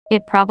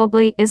It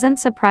probably isn't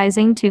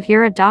surprising to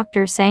hear a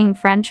doctor saying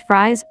French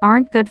fries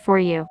aren't good for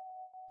you.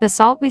 The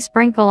salt we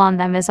sprinkle on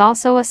them is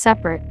also a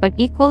separate but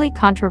equally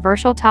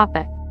controversial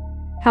topic.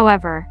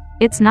 However,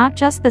 it's not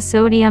just the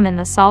sodium in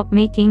the salt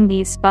making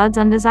these spuds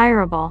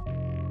undesirable.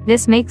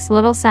 This makes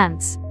little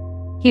sense.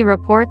 He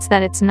reports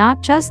that it's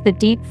not just the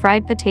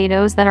deep-fried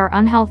potatoes that are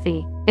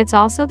unhealthy, it's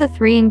also the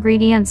 3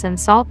 ingredients in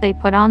salt they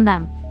put on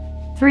them.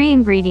 3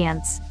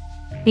 ingredients.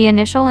 The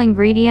initial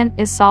ingredient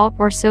is salt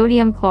or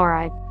sodium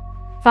chloride,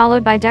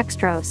 followed by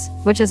dextrose,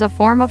 which is a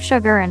form of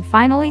sugar, and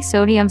finally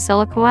sodium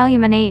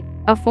silicoaluminate,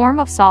 a form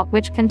of salt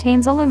which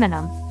contains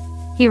aluminum.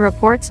 He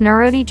reports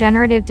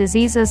neurodegenerative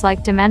diseases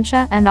like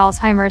dementia and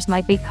Alzheimer's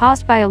might be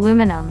caused by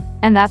aluminum,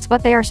 and that's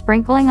what they are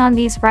sprinkling on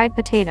these fried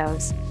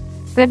potatoes.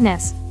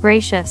 Goodness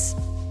gracious.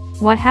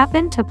 What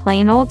happened to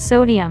plain old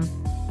sodium?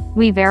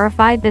 We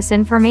verified this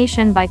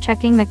information by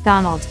checking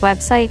McDonald's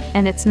website,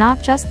 and it's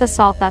not just the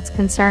salt that's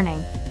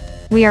concerning.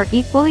 We are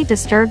equally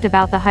disturbed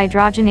about the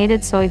hydrogenated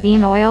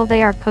soybean oil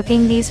they are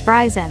cooking these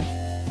fries in.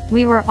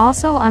 We were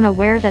also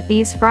unaware that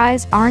these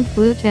fries aren't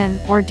gluten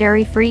or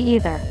dairy-free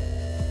either.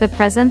 The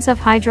presence of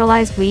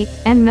hydrolyzed wheat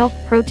and milk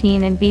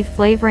protein in beef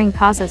flavoring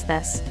causes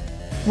this.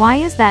 Why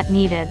is that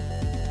needed?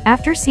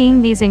 After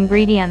seeing these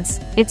ingredients,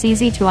 it's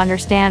easy to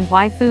understand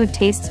why food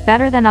tastes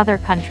better than other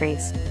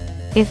countries.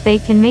 If they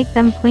can make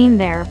them clean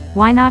there,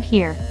 why not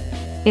here?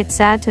 It's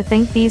sad to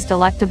think these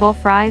delectable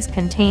fries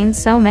contain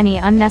so many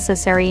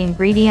unnecessary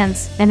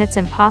ingredients, and it's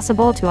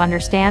impossible to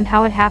understand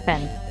how it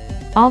happened.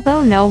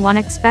 Although no one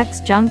expects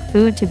junk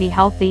food to be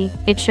healthy,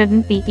 it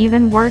shouldn't be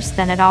even worse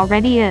than it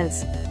already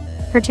is.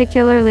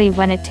 Particularly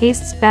when it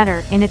tastes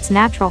better in its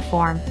natural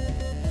form.